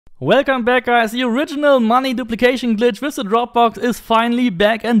Welcome back, guys. The original money duplication glitch with the Dropbox is finally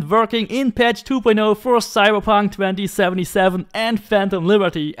back and working in patch 2.0 for Cyberpunk 2077 and Phantom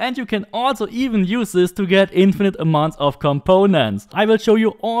Liberty, and you can also even use this to get infinite amounts of components. I will show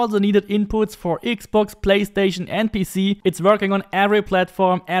you all the needed inputs for Xbox, PlayStation and PC. It's working on every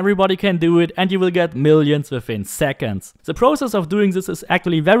platform, everybody can do it, and you will get millions within seconds. The process of doing this is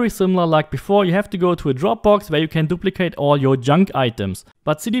actually very similar like before. You have to go to a Dropbox where you can duplicate all your junk items.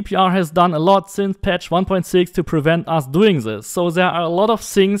 But CDPR has done a lot since patch 1.6 to prevent us doing this, so there are a lot of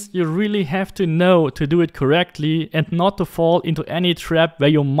things you really have to know to do it correctly and not to fall into any trap where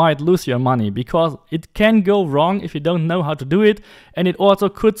you might lose your money, because it can go wrong if you don't know how to do it, and it also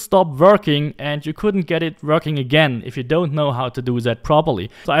could stop working and you couldn't get it working again if you don't know how to do that properly.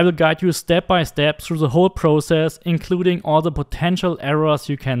 So I will guide you step by step through the whole process, including all the potential errors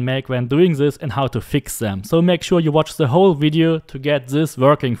you can make when doing this and how to fix them. So make sure you watch the whole video to get this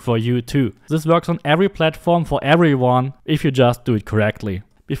working for you too. This works on every platform for everyone if you just do it correctly.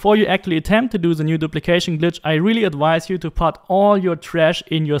 Before you actually attempt to do the new duplication glitch, I really advise you to put all your trash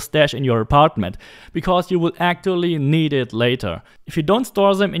in your stash in your apartment, because you will actually need it later. If you don't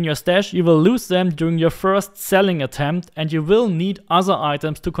store them in your stash, you will lose them during your first selling attempt, and you will need other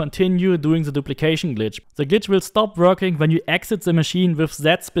items to continue doing the duplication glitch. The glitch will stop working when you exit the machine with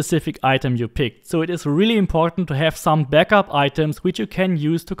that specific item you picked, so it is really important to have some backup items which you can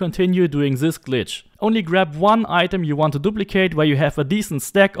use to continue doing this glitch. Only grab one item you want to duplicate where you have a decent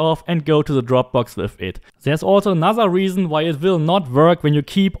stack of and go to the Dropbox with it. There's also another reason why it will not work when you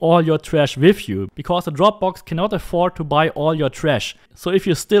keep all your trash with you, because the Dropbox cannot afford to buy all your trash. So if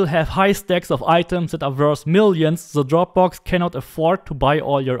you still have high stacks of items that are worth millions, the Dropbox cannot afford to buy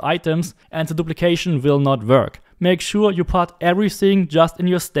all your items and the duplication will not work. Make sure you put everything just in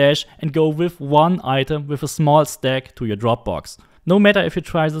your stash and go with one item with a small stack to your Dropbox. No matter if you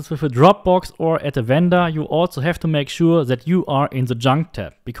try this with a Dropbox or at a vendor, you also have to make sure that you are in the junk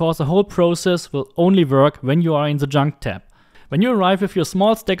tab, because the whole process will only work when you are in the junk tab. When you arrive with your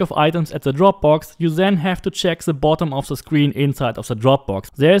small stack of items at the Dropbox, you then have to check the bottom of the screen inside of the Dropbox.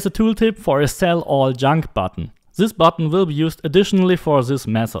 There is a tooltip for a Sell All Junk button. This button will be used additionally for this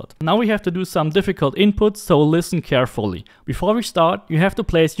method. Now we have to do some difficult inputs, so listen carefully. Before we start, you have to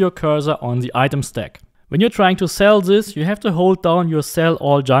place your cursor on the item stack. When you're trying to sell this, you have to hold down your Sell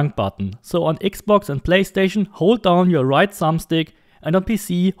All Junk button. So on Xbox and PlayStation, hold down your right thumbstick, and on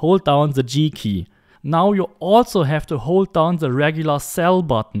PC, hold down the G key. Now you also have to hold down the regular sell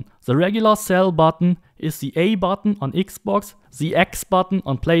button. The regular sell button is the A button on Xbox, the X button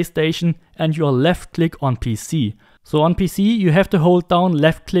on PlayStation, and your left click on PC. So on PC, you have to hold down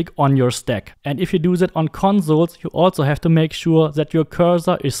left click on your stack. And if you do that on consoles, you also have to make sure that your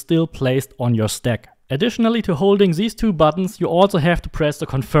cursor is still placed on your stack. Additionally to holding these two buttons, you also have to press the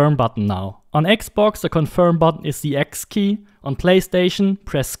confirm button now. On Xbox, the confirm button is the X key. On PlayStation,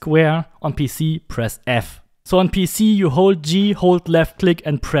 press square. On PC, press F. So on PC, you hold G, hold left click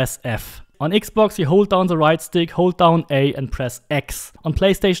and press F. On Xbox, you hold down the right stick, hold down A and press X. On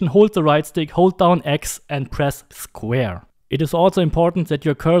PlayStation, hold the right stick, hold down X and press square. It is also important that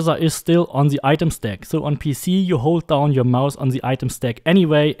your cursor is still on the item stack. So on PC, you hold down your mouse on the item stack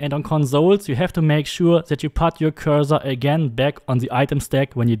anyway, and on consoles, you have to make sure that you put your cursor again back on the item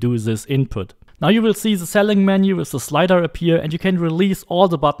stack when you do this input. Now you will see the selling menu with the slider appear, and you can release all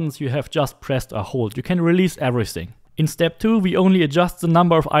the buttons you have just pressed or hold. You can release everything. In step 2, we only adjust the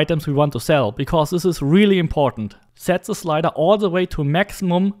number of items we want to sell, because this is really important. Set the slider all the way to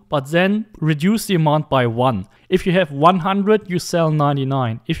maximum, but then reduce the amount by 1. If you have 100, you sell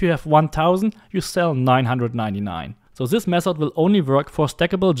 99. If you have 1000, you sell 999. So this method will only work for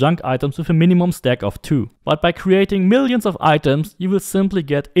stackable junk items with a minimum stack of 2. But by creating millions of items, you will simply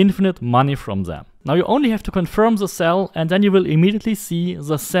get infinite money from them. Now you only have to confirm the sell, and then you will immediately see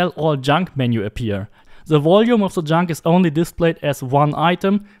the Sell All Junk menu appear. The volume of the junk is only displayed as one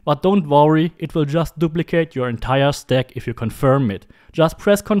item, but don't worry, it will just duplicate your entire stack if you confirm it. Just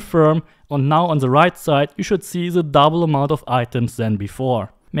press confirm, and now on the right side you should see the double amount of items than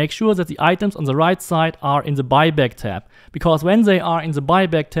before. Make sure that the items on the right side are in the buyback tab, because when they are in the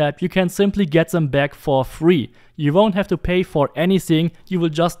buyback tab, you can simply get them back for free. You won't have to pay for anything, you will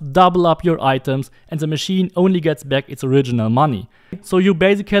just double up your items and the machine only gets back its original money. So you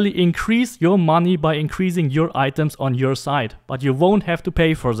basically increase your money by increasing your items on your side, but you won't have to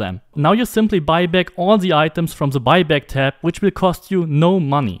pay for them. Now you simply buy back all the items from the buyback tab, which will cost you no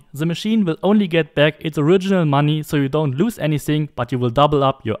money. The machine will only get back its original money, so you don't lose anything, but you will double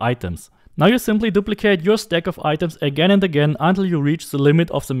up your items. Now you simply duplicate your stack of items again and again until you reach the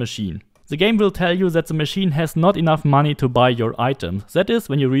limit of the machine. the game will tell you that the machine has not enough money to buy your items. That is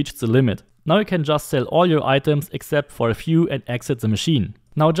when you reach the limit. Now you can just sell all your items except for a few and exit the machine.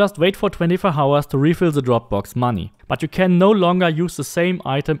 Now just wait for 24 hours to refill the Dropbox money. But you can no longer use the same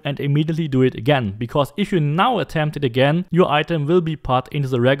item and immediately do it again, because if you now attempt it again, your item will be put into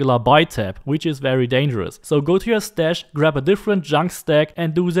the regular buy tab, which is very dangerous. So go to your stash, grab a different junk stack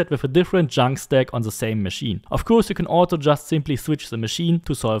and do that with a different junk stack on the same machine. Of course, you can also just simply switch the machine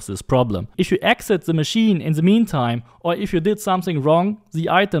to solve this problem. If you exit the machine in the meantime, or if you did something wrong, the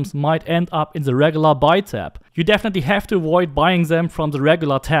items might end up in the regular buy tab. You definitely have to avoid buying them from the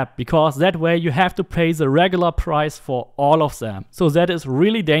regular tab, because that way you have to pay the regular price for all of them. So that is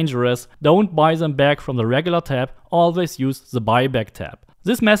really dangerous. Don't buy them back from the regular tab, always use the buyback tab.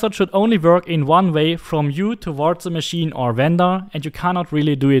 This method should only work in one way, from you towards the machine or vendor, and you cannot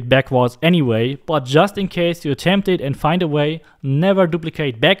really do it backwards anyway, but just in case you attempt it and find a way, never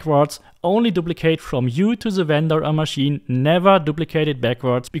duplicate backwards, only duplicate from you to the vendor or machine, never duplicate it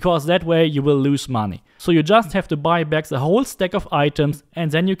backwards, because that way you will lose money. So you just have to buy back the whole stack of items and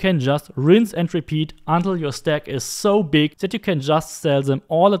then you can just rinse and repeat until your stack is so big that you can just sell them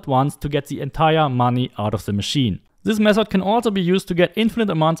all at once to get the entire money out of the machine. This method can also be used to get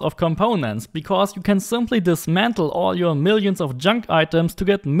infinite amounts of components, because you can simply dismantle all your millions of junk items to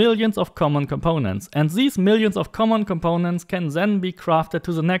get millions of common components. And these millions of common components can then be crafted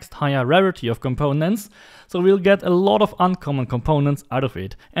to the next higher rarity of components, so we'll get a lot of uncommon components out of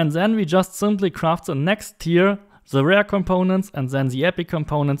it. And then we just simply craft the next tier, the rare components and then the epic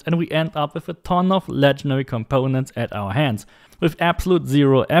components, and we end up with a ton of legendary components at our hands with absolute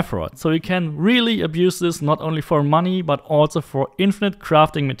zero effort. So you can really abuse this not only for money but also for infinite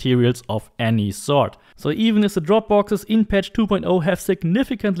crafting materials of any sort. So even if the Dropboxes in patch 2.0 have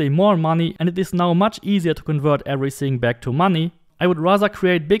significantly more money and it is now much easier to convert everything back to money, I would rather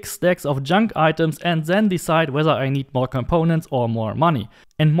create big stacks of junk items and then decide whether I need more components or more money.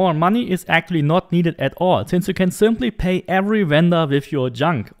 And more money is actually not needed at all, since you can simply pay every vendor with your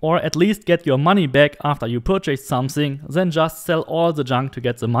junk, or at least get your money back after you purchase something, then just sell all the junk to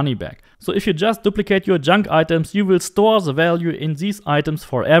get the money back. So if you just duplicate your junk items, you will store the value in these items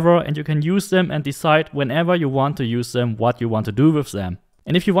forever and you can use them and decide whenever you want to use them what you want to do with them.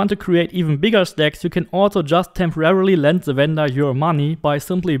 And if you want to create even bigger stacks, you can also just temporarily lend the vendor your money by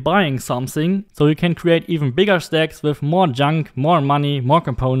simply buying something. So you can create even bigger stacks with more junk, more money, more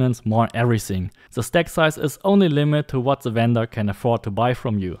components, more everything. The stack size is only limited to what the vendor can afford to buy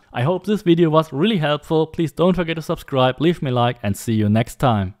from you. I hope this video was really helpful. Please don't forget to subscribe, leave me a like and see you next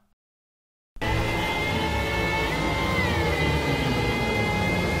time.